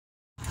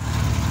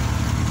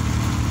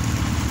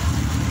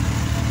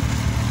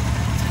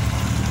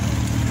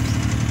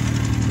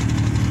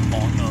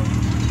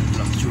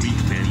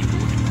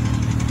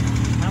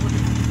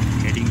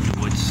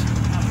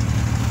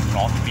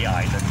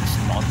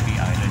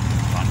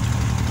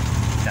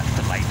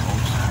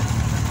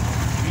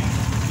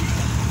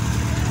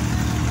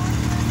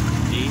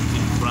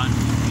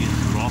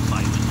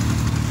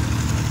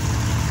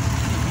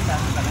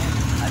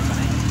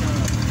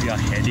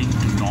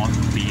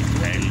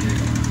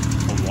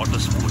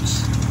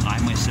sports. I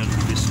myself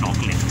do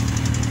snorkeling.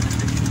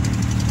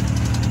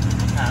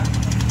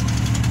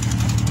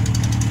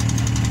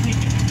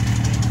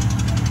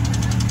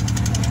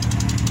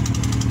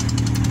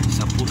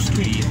 Supposed to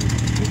be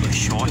a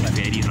short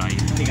ferry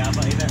ride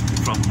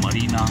from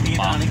Marina Bay,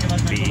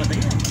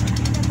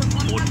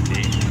 Port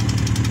Blair,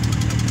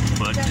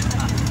 but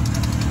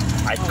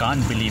I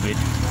can't believe it.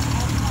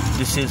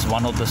 This is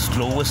one of the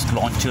slowest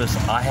launches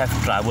I have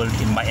traveled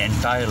in my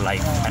entire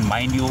life, and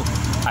mind you,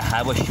 I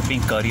have a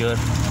shipping career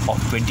of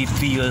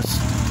 23 years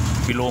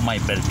below my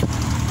belt.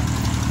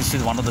 This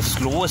is one of the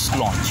slowest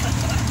launch.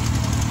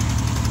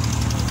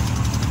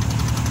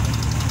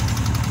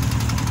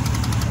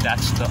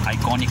 That's the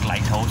iconic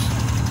lighthouse.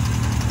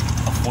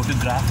 A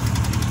photograph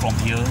from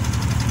here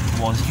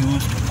was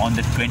used on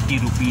the 20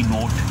 rupee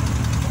note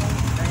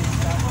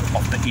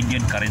of the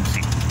Indian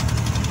currency.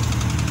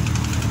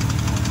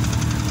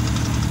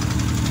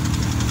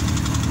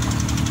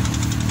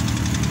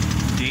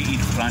 In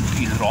front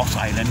is Ross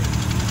Island.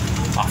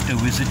 After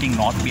visiting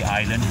North Bay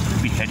Island,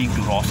 we'll be heading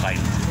to Ross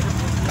Island.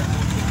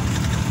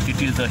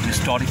 It is a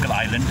historical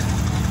island,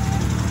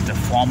 the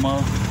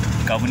former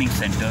governing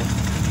center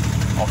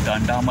of the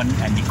Andaman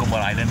and Nicobar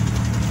Island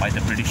by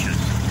the Britishers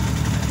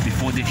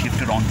before they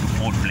shifted on to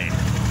Port Blair.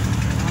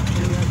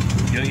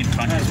 Here in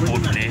front is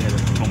Port Blair,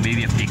 from where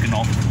we have taken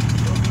off,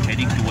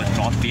 heading towards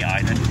North Bay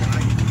Island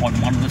on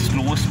one of the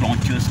slowest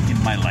launches in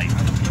my life.